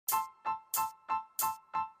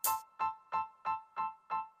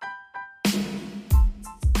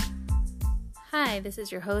Hi, this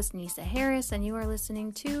is your host, Nisa Harris, and you are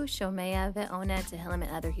listening to Shomea Ve'ona Tehillim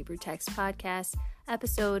and Other Hebrew Text Podcast,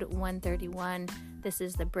 episode 131. This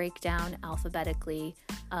is the breakdown alphabetically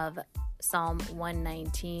of Psalm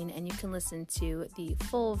 119, and you can listen to the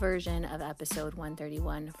full version of episode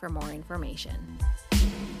 131 for more information.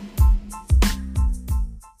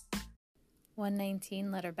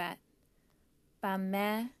 119, letter Bet.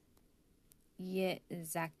 Bameh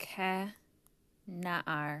Yezakeh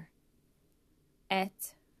Na'ar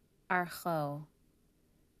Et Archo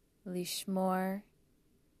Lishmor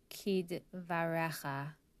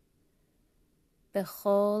Kidvarecha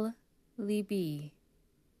Bechol Libi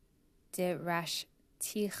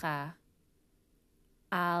Dirashticha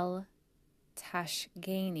Al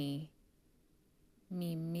Tashgeni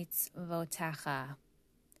Mi Mitzvotacha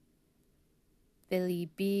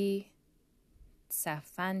V'libi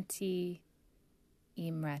Tsafanti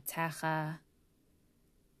Imratacha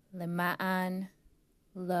Lema'an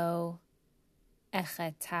Lo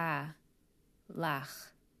Echeta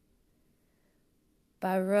Lach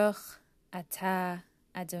Baruch Ata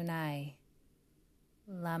Adonai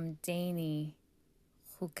Lamdeni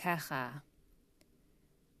Chukecha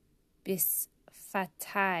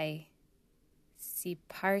Bisfatai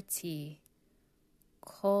Siparti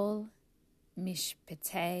Kol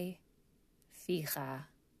Mishpetei Ficha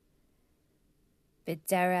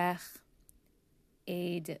B'derech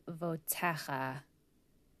Eid Votecha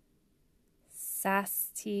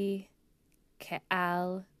Sasti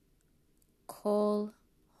Ke'al Kol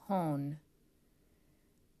Hon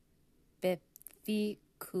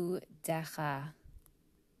B'fikudecha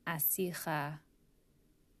Asicha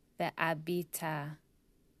Ve'abita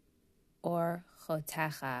Or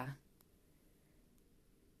Chotecha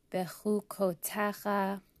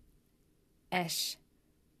Bechukotecha Esh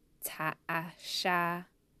Ta'asha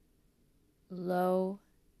Lo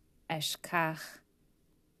Eshkach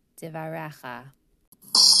Divarecha.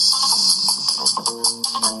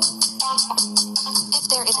 If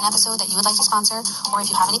there is an episode that you would like to sponsor, or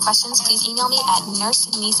if you have any questions, please email me at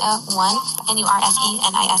nursenisa1,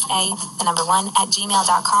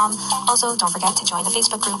 NURSENISA1, Also, don't forget to join the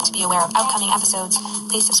Facebook group to be aware of upcoming episodes.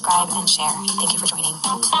 Please subscribe and share. Thank you for joining.